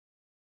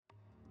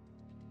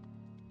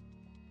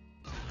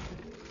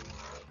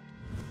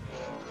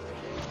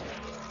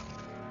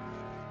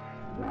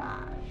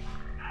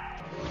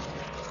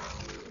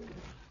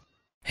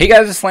Hey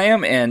guys, it's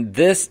Slam, and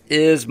this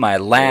is my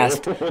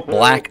last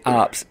Black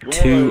Ops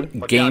 2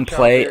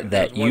 gameplay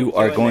that you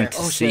are going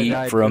to see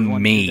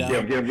from me.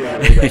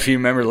 If you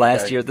remember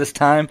last year at this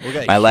time,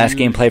 my last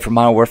gameplay for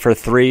Modern Warfare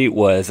 3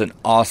 was an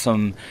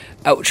awesome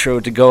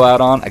outro to go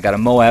out on. I got a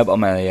Moab on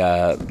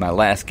my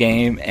last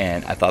game,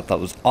 and I thought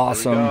that was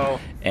awesome,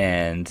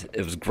 and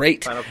it was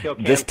great.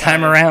 This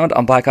time around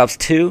on Black Ops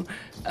 2,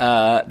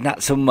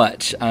 not so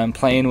much. I'm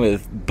playing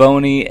with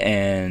Boney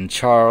and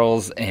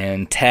Charles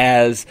and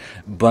Taz,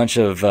 bunch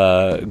of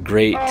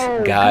great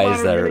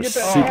guys that are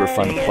super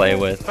fun to play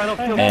with,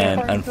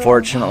 and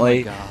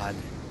unfortunately,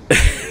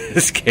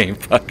 this game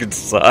fucking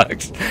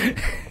sucks.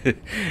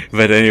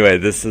 But anyway,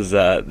 this is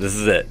it. This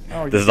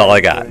is all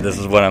I got. This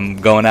is what I'm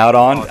going out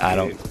on. I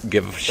don't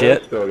give a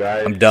shit.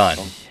 I'm done.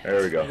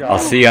 There we go. I'll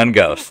see you on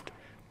Ghost.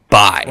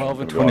 Bye.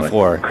 12 and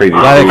 24. Crazy.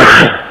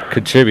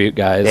 Contribute,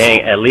 guys.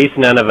 Dang, at least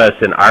none of us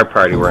in our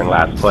party were in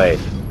last place.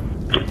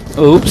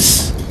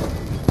 Oops.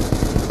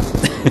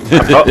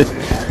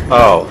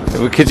 Oh.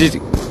 Could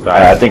you?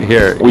 I think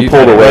Here, we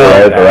pulled away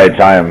right at the right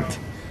time.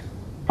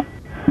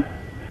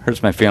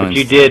 Hurts my feelings. But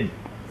you did.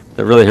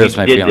 That really hurts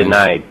my feelings.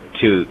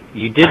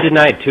 You did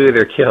deny 2 of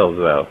their kills,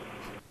 though.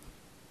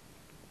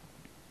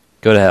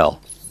 Go to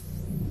hell.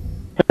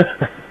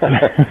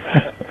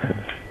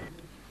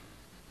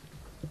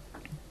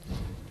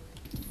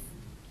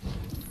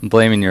 I'm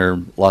blaming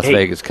your Las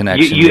Vegas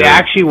connection. You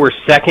actually were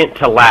second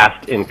to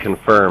last in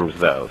confirms,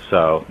 though,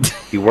 so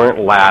you weren't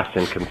last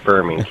in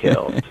confirming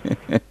kills.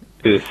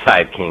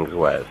 Suicide Kings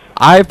was.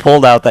 I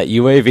pulled out that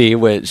UAV,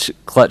 which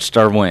clutched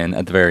our win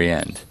at the very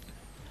end.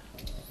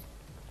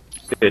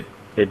 It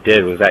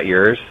did. Was that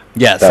yours?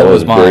 Yes, That it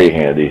was was mine. very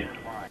handy.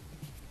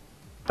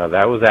 Oh,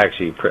 that was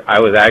actually. I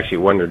was actually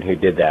wondering who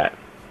did that.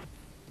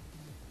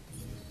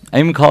 I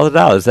even called it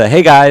out. I said,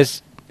 "Hey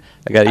guys,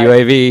 I got a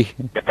UAV."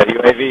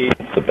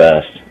 It's the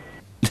best.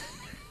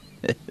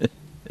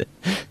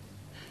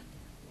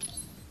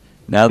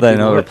 Now that I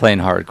know we're playing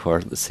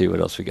hardcore, let's see what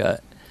else we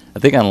got. I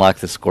think I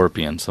unlocked the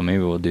Scorpion, so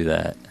maybe we'll do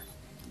that.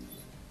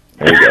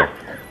 There you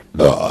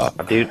go.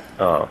 Dude,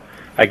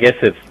 I guess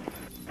it's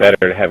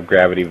better to have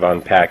Gravity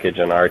Von package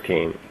on our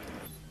team.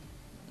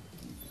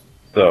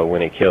 So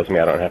when he kills me,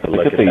 I don't have to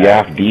look Look at at the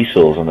that. YAF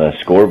diesels on the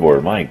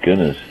scoreboard. My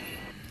goodness.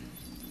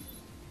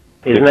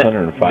 Isn't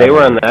it? They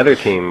were on the other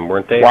team,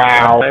 weren't they?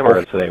 Wow. Last time,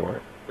 or so they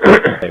weren't.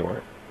 They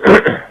weren't.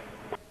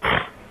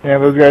 Yeah,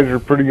 those guys are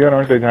pretty good,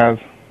 aren't they,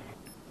 Taz?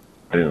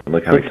 I didn't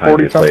look how many times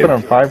 640 they something played.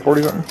 and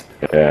 540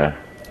 something? Yeah.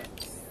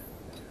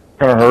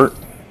 Gonna hurt.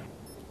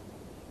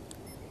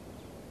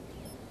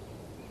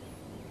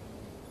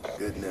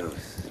 Good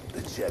news.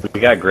 The jet We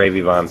got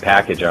Gravy Von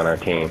package on our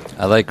team.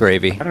 I like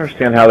gravy. I don't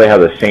understand how they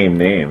have the same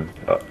name.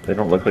 They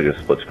don't look like a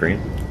split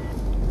screen.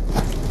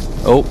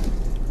 Oh,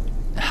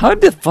 how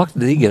the fuck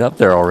did he get up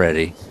there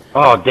already?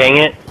 Oh, dang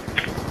it.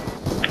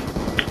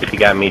 You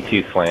got me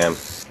too, Slam.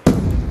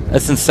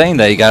 That's insane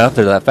that he got up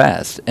there that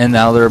fast, and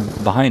now they're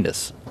behind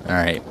us. All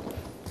right,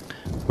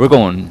 we're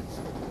going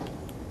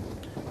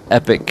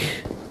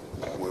epic.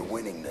 we're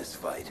winning this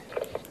fight.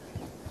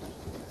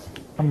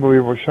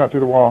 Unbelievable. Shot through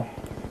the wall.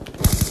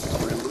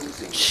 We're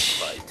losing this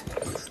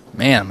fight.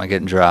 Man, am I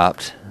getting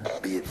dropped?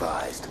 Be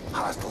advised.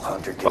 Hostile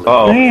hunter killer.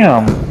 Uh-oh.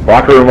 Damn!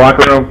 Locker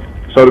room,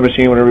 soda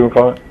machine, whatever you want to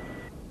call it.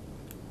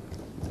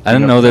 I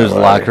didn't know there was a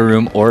locker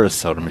room or a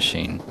soda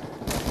machine.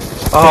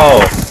 Oh,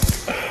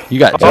 You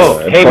got Oh,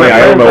 It's hey, funny, my I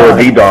don't know where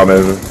friend's D-Dom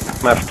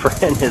is. my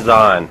friend is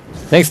on.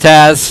 Thanks,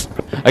 Taz.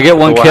 I get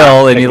one So,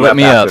 kill, and pick he him lit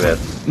me up. after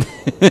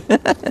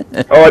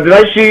this. Oh, did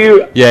I see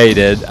you? Yeah, he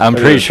did. I'm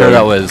pretty didn't sure see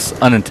that you. was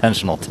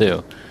unintentional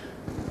too.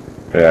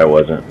 Yeah, I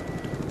wasn't.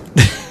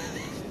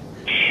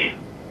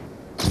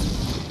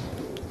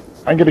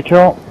 I get a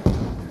kill,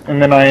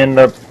 and then I end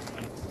up,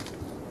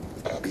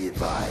 Be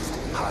advised.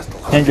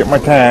 Hostile can't get my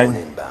hunter tag.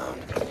 drone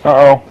inbound.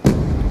 Uh-oh.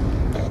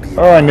 Be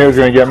Oh, I knew it was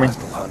gonna get me.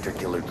 Hostile hunter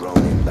killer drone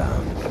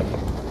inbound.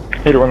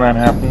 Hate it when that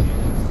happens.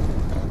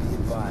 Be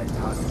advised.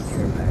 Hostile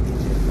care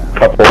package inbound.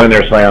 Couple in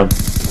there, Slam.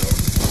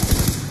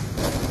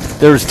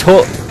 There was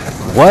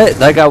what?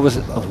 That guy was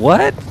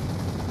what?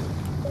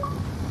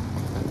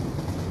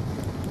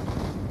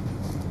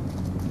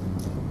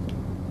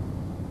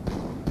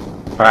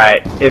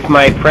 Alright, if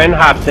my friend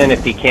hops in,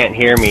 if he can't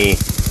hear me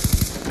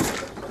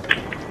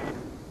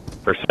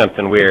for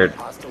something weird,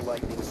 Hostile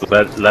lightning.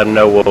 let him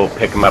know we'll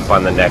pick him up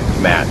on the next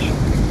match.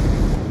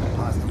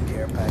 Hostile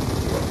care package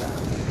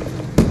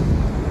inbound. Be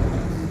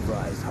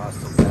advised.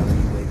 Hostile counter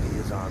UAV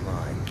is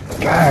online.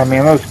 God,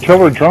 man, those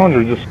killer drones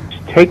are just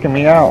taking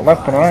me out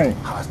left and right.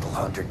 Hostile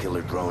hunter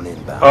killer drone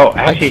inbound. Oh,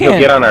 actually, he'll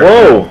can't- get on our...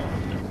 Whoa!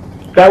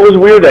 That was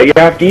weird that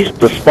YAF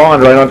diesel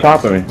spawned right on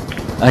top of me.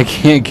 I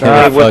can't get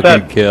Hey, a what's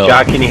fucking up, kill.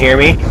 Jock, can you hear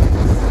me?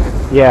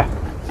 Yeah.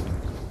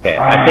 Okay,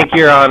 I think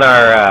you're on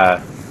our,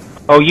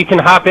 Oh, you can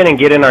hop in and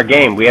get in our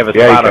game. We have a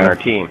Yeah, you spot on can. our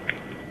team.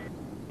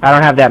 I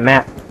don't have that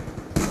map.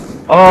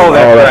 Oh, that's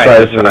that's right. right,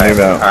 That's this is right. the new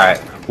map.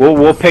 Alright.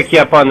 We'll pick you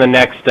up on the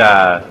next,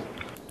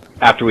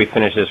 after we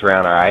finish this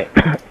round, alright?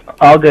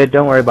 All good.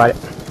 Don't worry about it.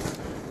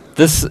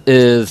 This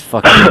is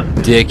fucking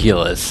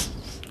ridiculous.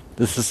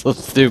 This is so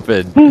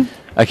stupid.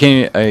 I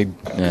can't.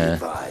 Yeah.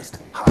 Advised.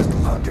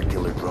 Hostile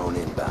hunter-killer drone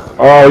inbound.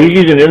 Oh, he's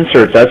using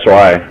inserts, that's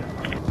why.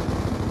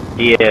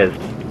 He is.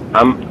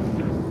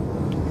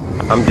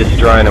 I'm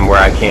destroying him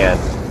where I can.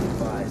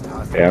 Advised.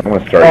 Hostile. Yeah, I'm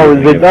gonna start. Oh,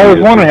 using I was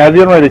EMPs. wondering. I was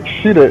getting ready to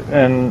shoot it,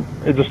 and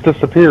it just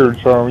disappeared.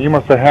 So you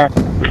must have hacked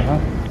it, huh?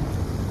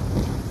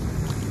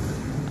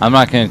 I'm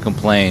not gonna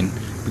complain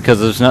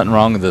because there's nothing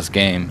wrong with this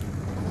game.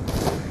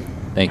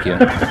 Thank you.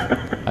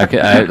 I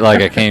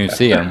can't even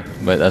see him,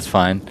 but that's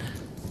fine.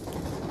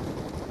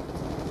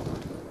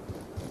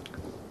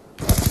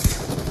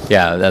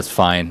 Yeah, that's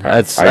fine.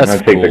 That's I'm gonna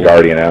take cool. the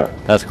Guardian out.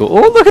 That's cool.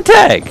 Oh, look at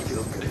tag.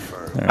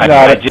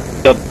 I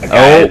just killed the guy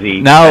Oh, as he.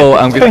 now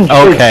I'm Thing gonna.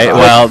 shoots Okay,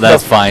 like well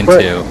that's the fine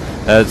frick. too.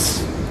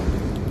 That's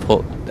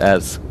all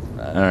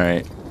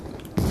right.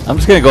 I'm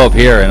just gonna go up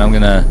here and I'm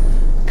gonna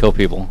kill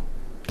people.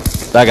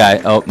 That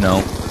guy. Oh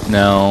no,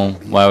 no.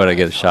 Why would I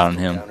get a shot on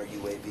him? Counter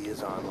UAV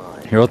is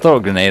online. Here, we'll throw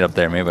a grenade up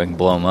there. Maybe I can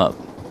blow him up.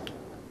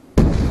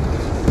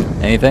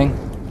 Anything?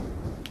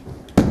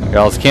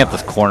 Here, let's camp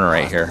this corner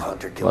right here. How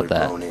Hunter-killer about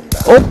that? drone inbound.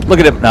 Oh, look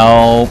at him.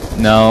 No,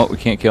 no, we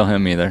can't kill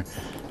him either.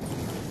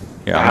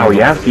 Here, Wow,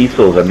 yeah,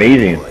 Diesel is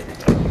amazing.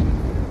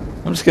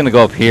 I'm just gonna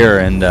go up here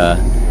and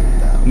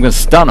I'm gonna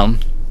stun him.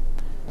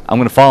 I'm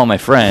gonna follow my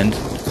friend.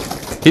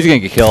 He's gonna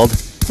get killed.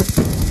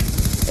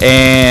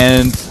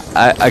 And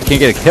I can't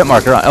get a hit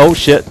marker on. Oh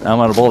shit! I'm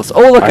out of bullets.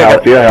 Oh look! I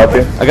help you, I help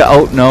you. I got.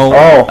 Oh no!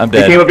 Oh, I'm he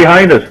came dead. up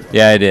behind us.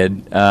 Yeah, I did.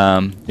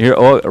 Here.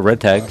 Oh, a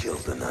red tag.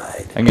 Kills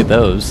denied. I can get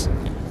those.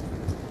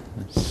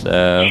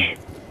 So.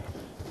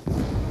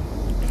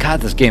 God,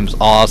 this game's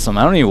awesome.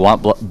 I don't even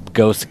want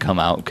Ghost to come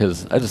out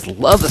because I just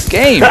love this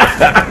game.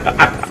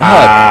 That's,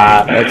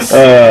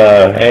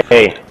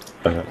 Hey,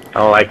 I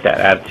don't like that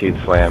attitude,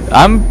 Slam.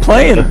 I'm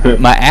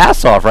playing my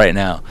ass off right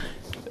now.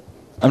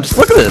 I'm just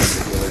look at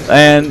this,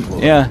 and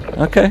yeah,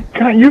 okay.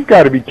 God, you've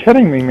got to be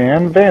kidding me,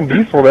 man. Van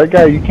Diesel, that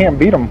guy, you can't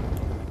beat him.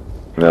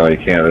 No, you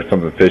can't. There's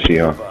something fishy,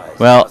 huh?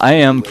 Well, I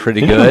am pretty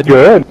He's good,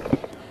 good.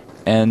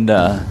 and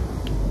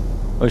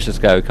wish this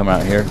guy would come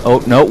out here.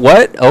 Oh no,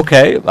 what?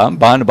 Okay, I'm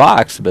behind the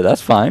box, but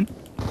that's fine.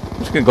 I'm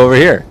just gonna go over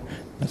here.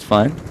 That's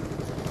fine.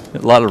 A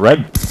lot of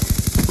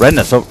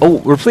redness.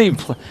 Oh, we're playing.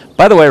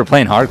 By the way, we're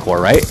playing hardcore,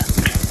 right?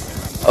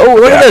 Oh,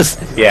 look at this.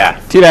 Yeah.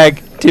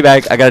 Teabag,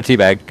 teabag. I got a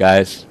teabag,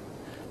 guys.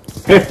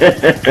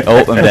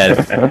 Oh, I'm dead.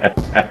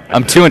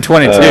 I'm 2 and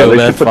 22. They but should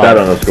that's put fine. that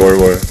on the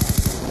scoreboard.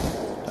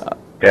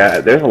 Yeah,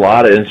 there's a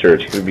lot of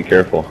inserts. You gotta be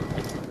careful.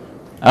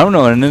 I don't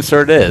know what an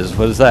insert is.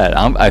 What is that?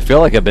 I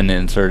feel like I've been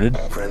inserted.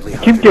 Friendly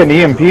Keep getting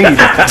EMP'd.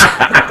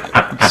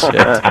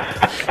 Shit.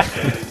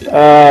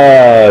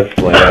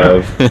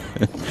 Slam.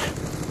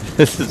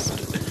 This is.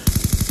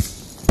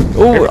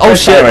 Oh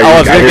shit! I I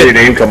was hear gonna your get.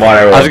 name come on.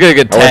 I was gonna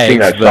get I wanna sing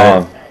tagged,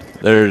 that song.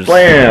 but there's.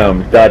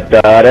 Slam. Dot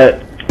dot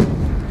it.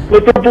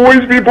 Let the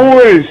boys be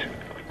boys.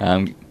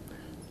 I'm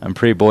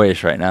pretty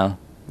boyish right now.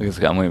 Look at this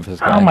guy. I'm waiting for this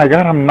guy. Oh my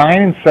God, I'm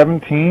 9 and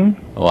 17.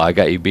 Oh, I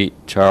got you beat,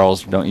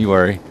 Charles. Don't you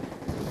worry.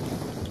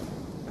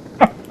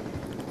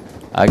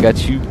 I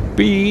got you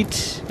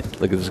beat.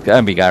 Look at this guy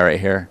right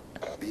here.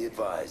 Be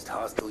advised.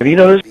 Hostile. Have you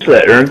noticed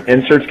that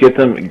inserts gets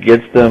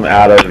them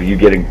out of you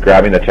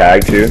grabbing the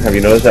tag too? Have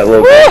you noticed that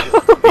little glitch?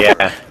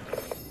 Yeah.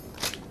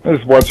 I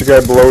just watch a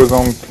guy blow his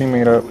own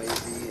teammate up.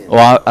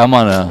 Well, I'm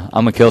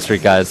a kill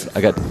streak, guys.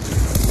 I got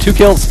 2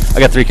 kills. I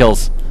got 3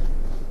 kills.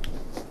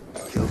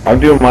 I'm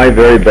doing my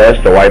very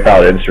best to wipe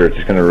out inserts.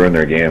 It's gonna ruin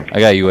their game. I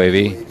got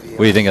UAV. What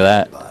do you think of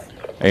that?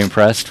 Are you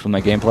impressed with my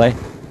gameplay?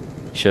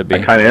 Should be. I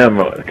kind of am,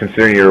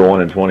 considering you're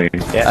 1 in 20.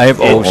 Yeah. I have.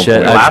 Oh Yeah,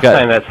 shit! I Last just got.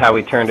 time, that's how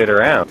we turned it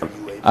around.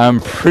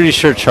 I'm pretty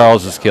sure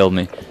Charles just killed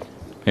me.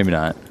 Maybe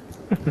not.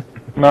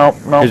 No,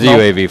 Here's a no.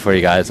 UAV for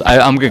you guys.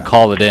 I'm gonna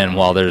call it in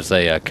while there's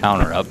a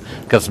counter up,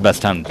 because it's the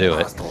best time to do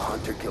it. Hostile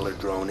hunter-killer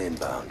drone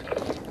inbound.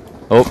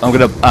 Oh, I'm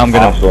gonna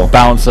Hostile.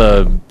 bounce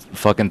a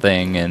fucking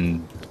thing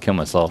and kill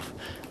myself.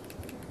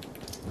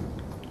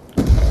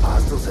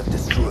 Hostiles have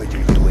destroyed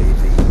your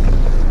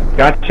UAV.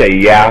 Gotcha,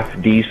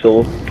 Yaf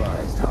Diesel.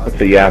 What's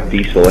a Yaf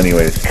Diesel,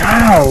 anyways?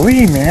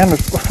 Golly, man. I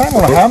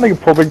don't know how they can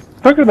pull the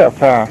trigger that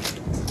fast.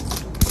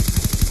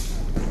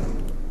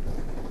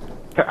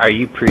 Are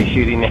you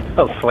pre-shooting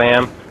now,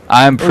 Slam?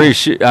 I'm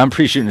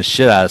pre-shooting the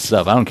shit out of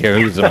stuff. I don't care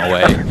who's in my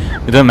way.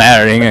 It doesn't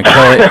matter. You ain't gonna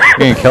kill it.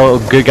 You ain't gonna kill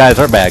good guys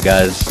or bad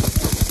guys.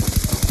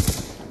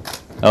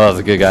 Oh, that was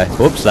a good guy.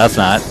 Whoops, that's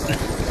not.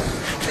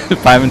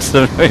 5 and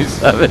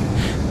 27.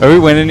 Are we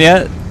winning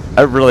yet?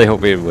 I really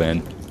hope we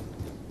win.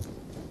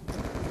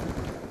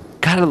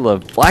 Gotta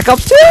love Black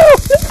Ops 2!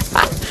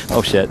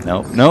 Oh shit,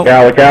 no.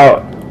 Yeah, look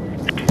out.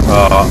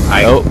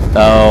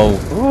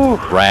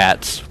 Oh,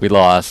 rats. We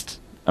lost.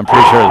 I'm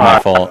pretty sure it was my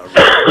fault.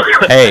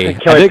 Hey,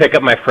 Can I pick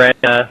up my friend?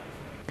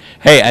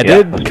 Hey, I Yeah,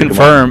 did let's pick 'em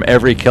confirm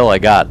every kill I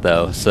got,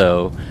 though,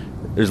 so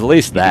there's at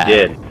least that. You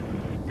did.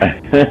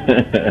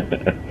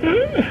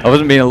 I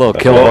wasn't being a little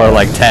kill whore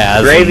like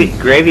Taz.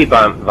 Gravy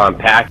Von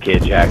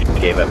Package actually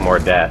gave it more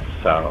deaths,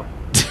 so.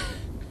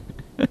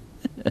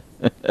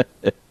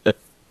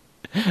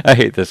 I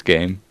hate this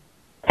game.